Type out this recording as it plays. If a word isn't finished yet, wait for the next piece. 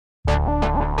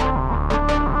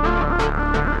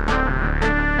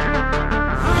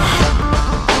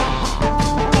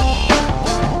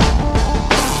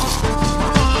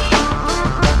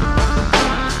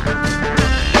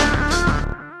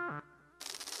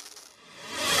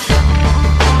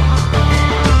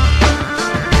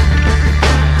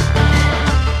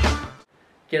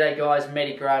G'day guys,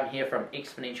 Matty here from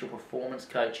Exponential Performance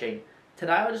Coaching.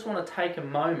 Today I just want to take a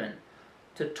moment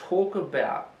to talk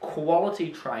about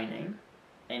quality training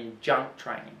and junk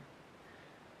training.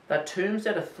 They're terms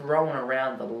that are thrown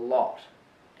around a lot,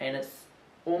 and it's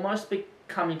almost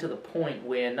coming to the point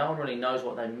where no one really knows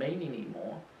what they mean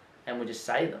anymore, and we just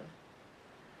say them.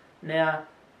 Now,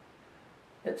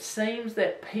 it seems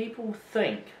that people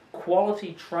think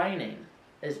quality training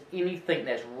is anything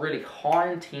that's really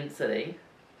high intensity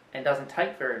and doesn't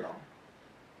take very long,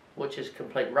 which is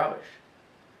complete rubbish.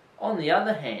 On the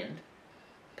other hand,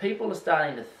 people are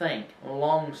starting to think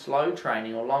long slow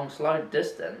training or long slow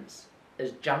distance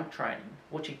is junk training,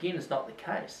 which again is not the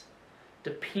case.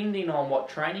 Depending on what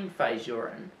training phase you're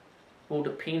in will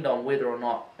depend on whether or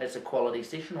not it's a quality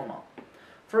session or not.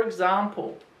 For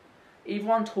example,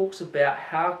 everyone talks about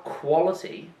how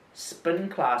quality spin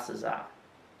classes are.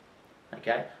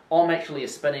 Okay, I'm actually a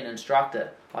spinning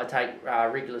instructor. I take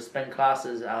regular spin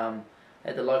classes at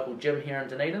the local gym here in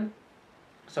Dunedin,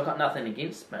 so I've got nothing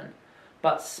against spin.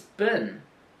 But spin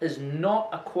is not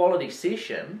a quality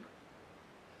session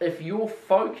if your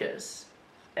focus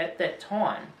at that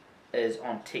time is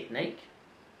on technique,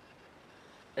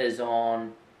 is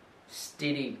on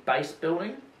steady base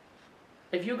building.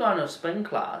 If you're going to a spin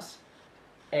class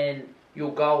and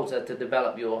your goals are to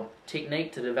develop your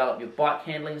technique, to develop your bike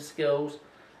handling skills,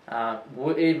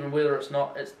 even whether it's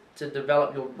to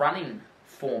develop your running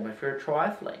form if you're a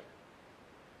triathlete.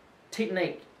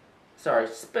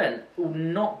 Spin will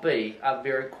not be a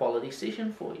very quality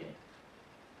session for you.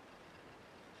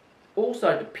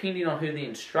 Also, depending on who the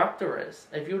instructor is,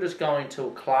 if you're just going to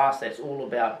a class that's all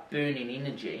about burning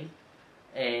energy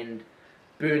and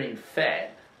burning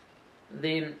fat,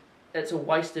 then it's a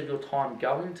waste of your time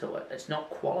going to it. It's not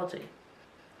quality.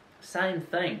 Same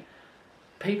thing.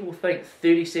 People think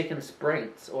 30-second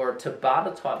sprints or a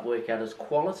Tabata type workout is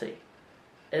quality.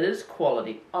 It is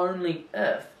quality only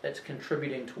if it's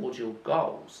contributing towards your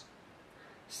goals.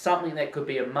 Something that could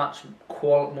be a much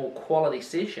more quality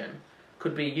session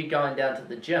could be you going down to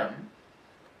the gym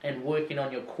and working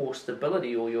on your core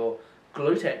stability or your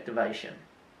glute activation.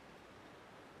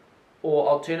 Or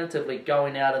alternatively,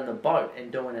 going out in the boat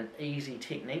and doing an easy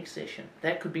technique session.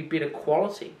 That could be better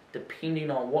quality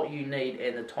depending on what you need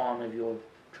and the time of your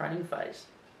training phase.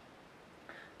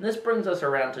 And this brings us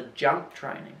around to junk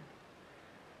training.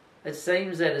 It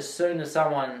seems that as soon as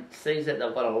someone sees that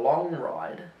they've got a long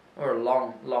ride or a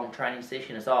long training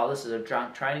session, it's, oh, this is a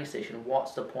junk training session,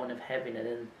 what's the point of having it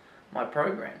in my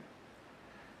program?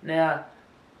 Now,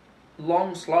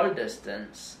 long slow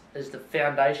distance is the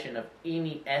foundation of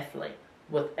any athlete.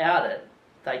 Without it,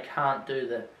 they can't do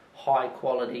the high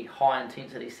quality, high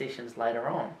intensity sessions later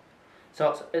on.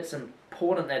 So it's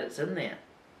important that it's in there.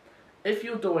 If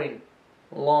you're doing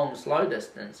long slow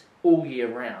distance all year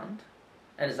round,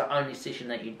 and it's the only session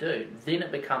that you do, then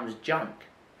it becomes junk.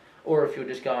 Or if you're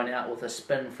just going out with a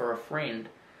spin for a friend,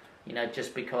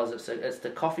 just because it's the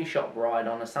coffee shop ride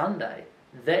on a Sunday,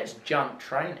 that's junk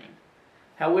training.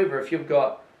 However, if you've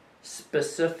got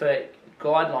specific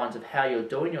guidelines of how you're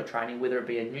doing your training, whether it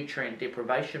be a nutrient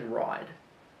deprivation ride,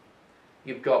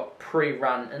 you've got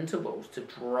pre-run intervals to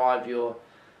drive your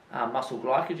muscle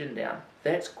glycogen down,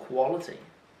 that's quality.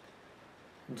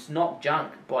 It's not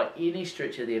junk by any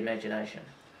stretch of the imagination.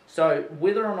 So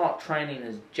whether or not training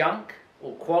is junk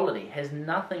or quality has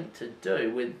nothing to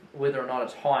do with whether or not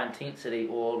it's high intensity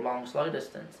or long slow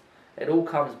distance. It all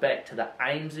comes back to the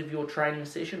aims of your training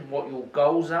session, what your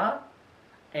goals are,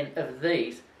 and if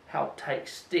these help take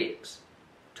steps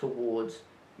towards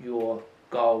your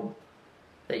goal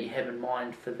that you have in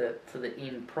mind for the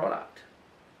end product.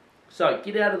 So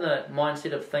get out of the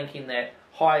mindset of thinking that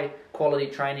high quality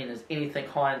training is anything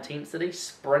high intensity,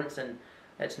 sprints, and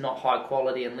it's not high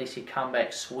quality unless you come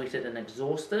back sweated and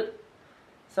exhausted.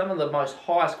 Some of the most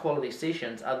highest quality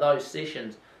sessions are those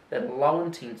sessions that are low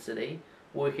intensity,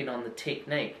 working on the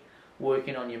technique,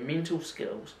 working on your mental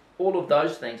skills. All of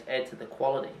those things add to the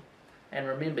quality. And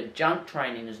remember, junk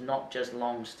training is not just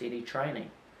long, steady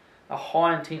training. A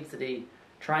high intensity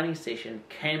training session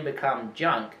can become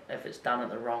junk if it's done at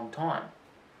the wrong time.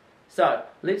 So,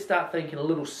 let's start thinking a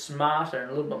little smarter and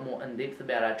a little bit more in depth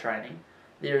about our training.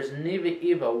 There is never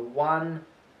ever one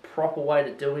proper way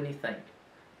to do anything.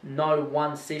 No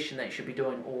one session that you should be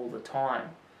doing all the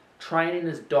time. Training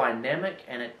is dynamic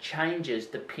and it changes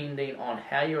depending on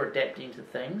how you're adapting to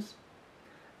things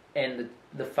and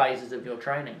the phases of your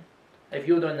training. If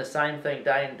you're doing the same thing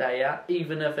day in, day out,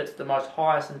 even if it's the most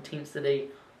highest intensity,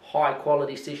 high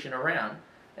quality session around,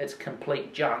 it's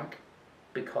complete junk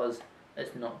because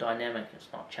it's not dynamic, it's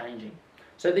not changing.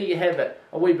 So there you have it,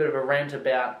 a wee bit of a rant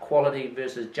about quality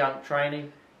versus junk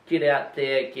training. get out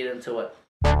there, get into it.